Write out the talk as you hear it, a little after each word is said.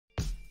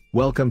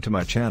Welcome to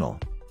my channel.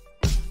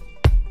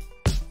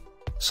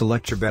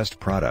 Select your best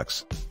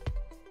products.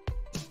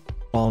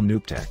 All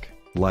noob tech.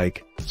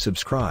 Like,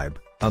 subscribe,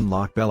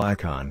 unlock bell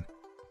icon.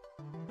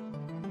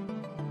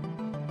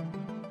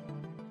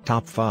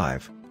 Top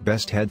 5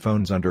 Best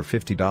Headphones Under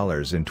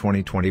 $50 in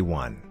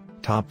 2021.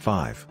 Top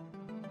 5.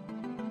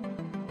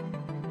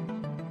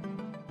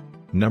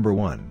 Number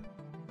 1.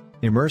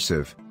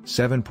 Immersive,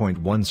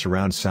 7.1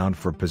 surround sound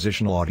for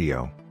positional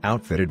audio,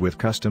 outfitted with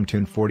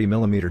custom-tuned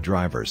 40mm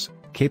drivers,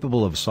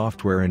 capable of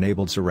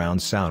software-enabled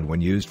surround sound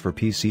when used for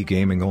PC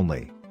gaming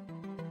only.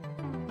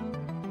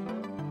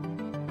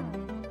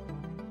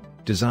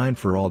 Designed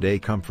for all-day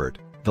comfort,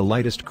 the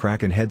lightest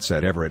Kraken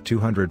headset ever at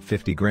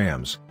 250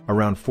 grams,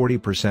 around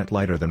 40%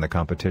 lighter than the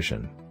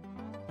competition.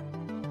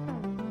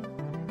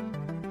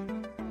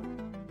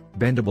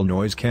 Bendable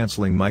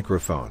noise-canceling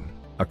microphone.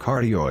 A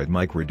cardioid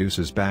mic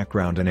reduces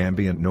background and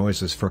ambient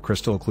noises for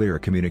crystal-clear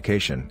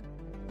communication.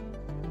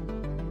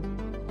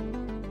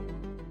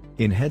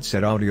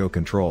 In-headset audio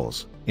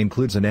controls,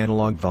 includes an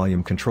analog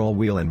volume control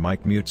wheel and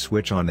mic mute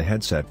switch on the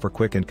headset for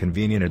quick and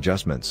convenient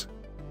adjustments.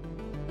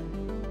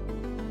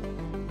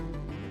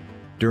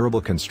 Durable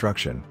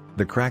construction.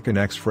 The Kraken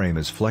X frame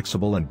is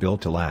flexible and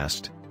built to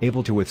last,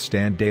 able to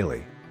withstand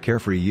daily,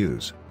 carefree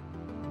use.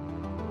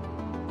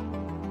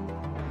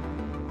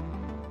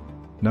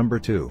 Number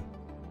 2.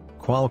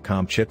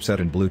 Qualcomm chipset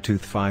and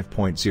Bluetooth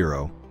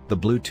 5.0. The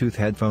Bluetooth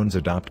headphones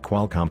adopt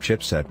Qualcomm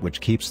chipset,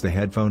 which keeps the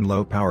headphone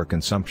low power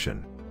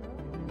consumption.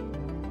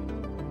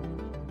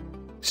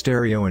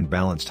 Stereo and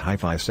balanced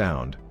hi-fi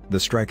sound. The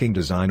striking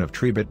design of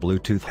Tribit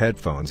Bluetooth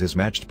headphones is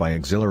matched by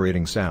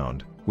exhilarating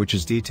sound, which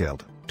is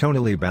detailed,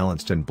 tonally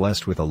balanced and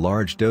blessed with a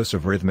large dose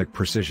of rhythmic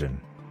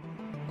precision.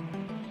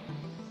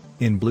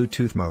 In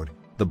Bluetooth mode,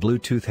 the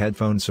Bluetooth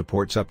headphone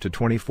supports up to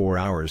 24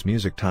 hours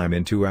music time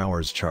in 2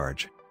 hours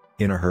charge.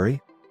 In a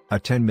hurry? A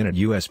 10-minute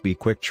USB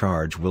quick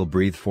charge will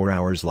breathe 4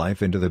 hours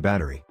life into the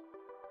battery.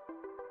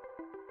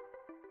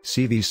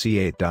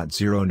 CVC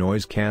 8.0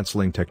 noise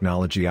cancelling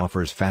technology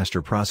offers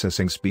faster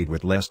processing speed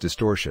with less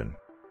distortion.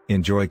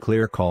 Enjoy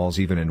clear calls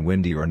even in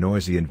windy or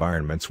noisy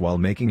environments while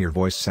making your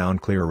voice sound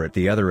clearer at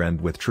the other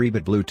end with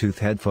Tribit Bluetooth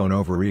headphone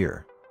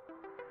over-ear.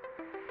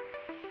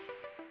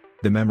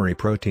 The Memory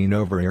Protein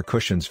over-ear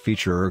cushions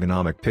feature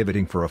ergonomic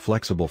pivoting for a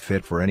flexible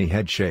fit for any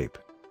head shape.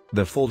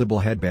 The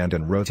foldable headband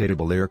and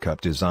rotatable ear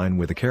cup design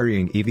with a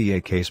carrying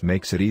EVA case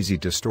makes it easy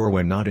to store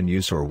when not in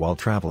use or while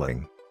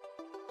traveling.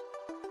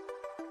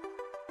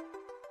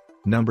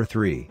 Number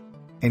 3.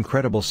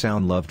 Incredible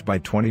sound loved by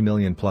 20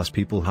 million plus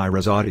people.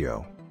 Hi-res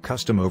audio.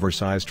 Custom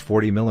oversized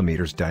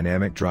 40mm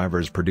dynamic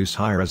drivers produce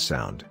high-res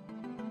sound.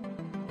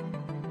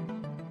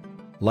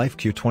 Life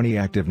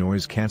Q20 active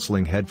noise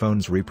cancelling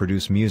headphones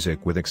reproduce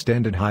music with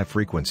extended high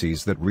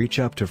frequencies that reach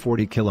up to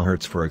 40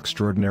 kHz for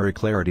extraordinary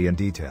clarity and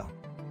detail.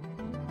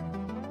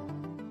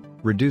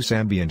 Reduce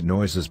ambient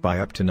noises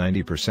by up to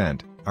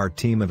 90%. Our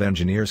team of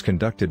engineers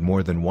conducted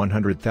more than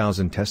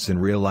 100,000 tests in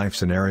real-life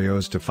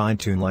scenarios to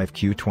fine-tune Life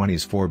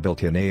Q20's 4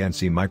 built-in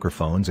ANC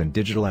microphones and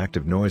digital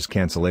active noise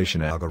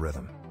cancellation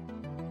algorithm.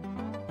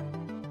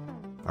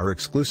 Our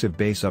exclusive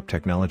Bass Up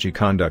technology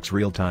conducts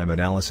real-time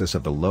analysis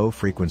of the low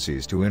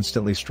frequencies to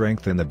instantly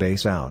strengthen the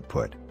bass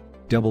output.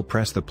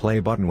 Double-press the play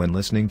button when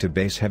listening to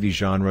bass-heavy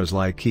genres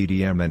like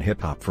EDM and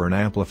hip-hop for an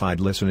amplified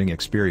listening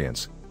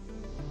experience.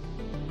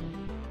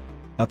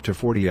 Up to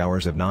 40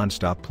 hours of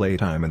non-stop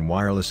playtime in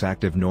wireless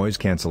active noise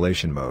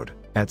cancellation mode,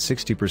 at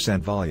 60%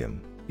 volume,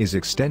 is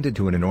extended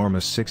to an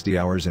enormous 60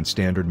 hours in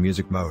standard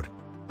music mode.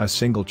 A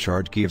single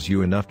charge gives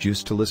you enough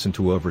juice to listen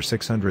to over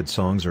 600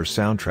 songs or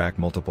soundtrack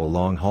multiple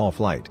long-haul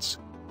flights.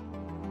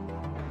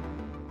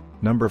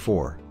 Number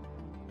 4.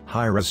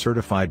 Hi-Res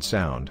certified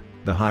sound.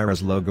 The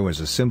Hi-Res logo is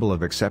a symbol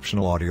of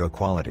exceptional audio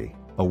quality,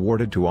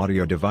 awarded to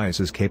audio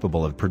devices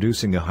capable of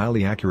producing a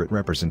highly accurate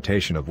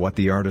representation of what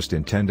the artist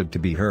intended to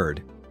be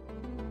heard.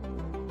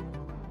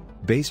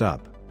 Bass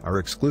Up. Our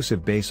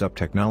exclusive Bass Up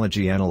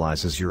technology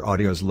analyzes your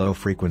audio's low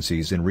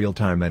frequencies in real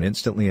time and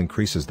instantly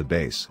increases the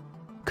bass.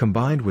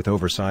 Combined with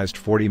oversized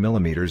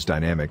 40mm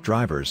dynamic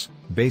drivers,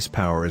 bass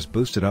power is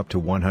boosted up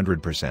to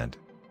 100%.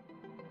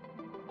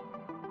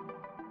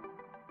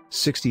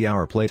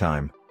 60-hour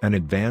playtime. An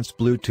advanced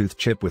Bluetooth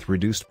chip with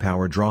reduced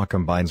power draw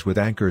combines with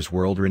Anker's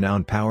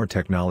world-renowned power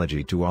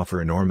technology to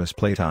offer enormous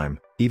playtime,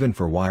 even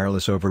for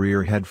wireless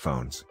over-ear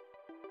headphones.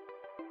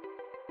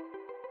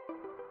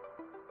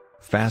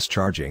 Fast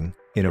charging.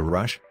 In a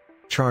rush?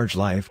 Charge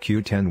Life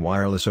Q10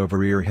 wireless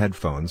over-ear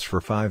headphones for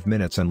 5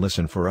 minutes and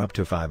listen for up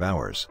to 5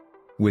 hours.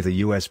 With a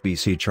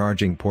USB-C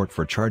charging port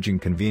for charging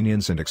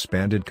convenience and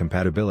expanded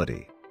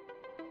compatibility.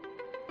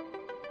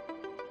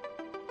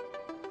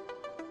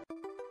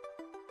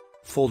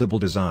 Foldable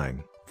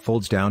design.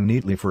 Folds down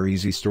neatly for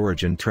easy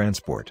storage and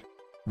transport.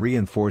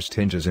 Reinforced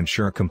hinges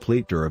ensure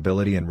complete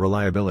durability and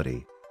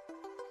reliability.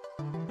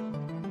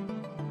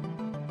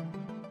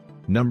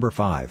 Number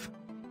 5.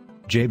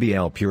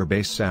 JBL Pure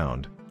Bass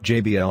Sound.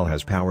 JBL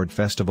has powered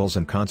festivals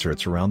and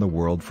concerts around the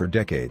world for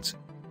decades.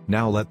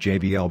 Now let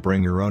JBL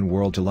bring your own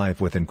world to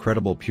life with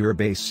incredible pure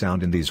bass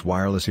sound in these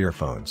wireless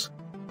earphones.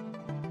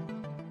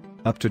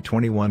 Up to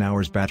 21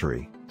 hours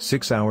battery,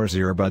 6 hours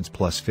earbuds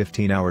plus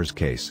 15 hours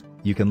case.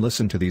 You can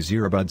listen to these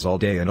earbuds all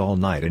day and all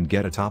night and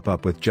get a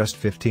top-up with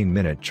just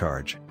 15-minute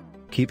charge.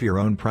 Keep your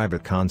own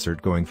private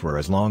concert going for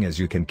as long as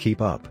you can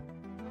keep up.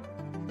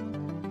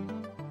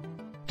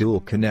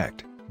 Dual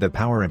Connect. The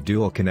power of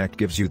Dual Connect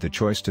gives you the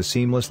choice to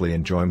seamlessly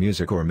enjoy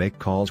music or make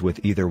calls with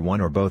either one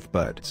or both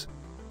buds.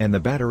 And the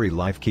battery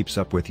life keeps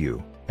up with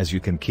you, as you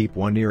can keep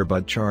one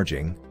earbud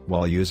charging,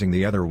 while using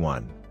the other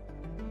one.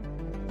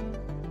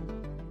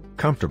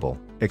 Comfortable.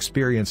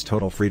 Experience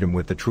total freedom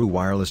with the true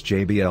wireless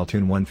JBL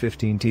Tune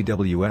 115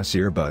 TWS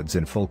earbuds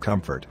in full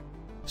comfort.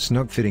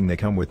 Snug fitting, they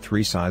come with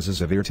 3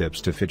 sizes of ear tips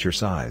to fit your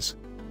size.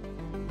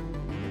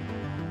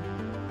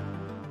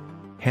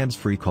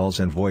 Hands-free calls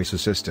and voice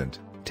assistant.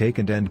 Take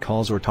and end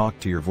calls or talk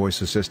to your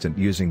voice assistant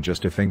using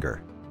just a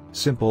finger.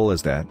 Simple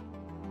as that.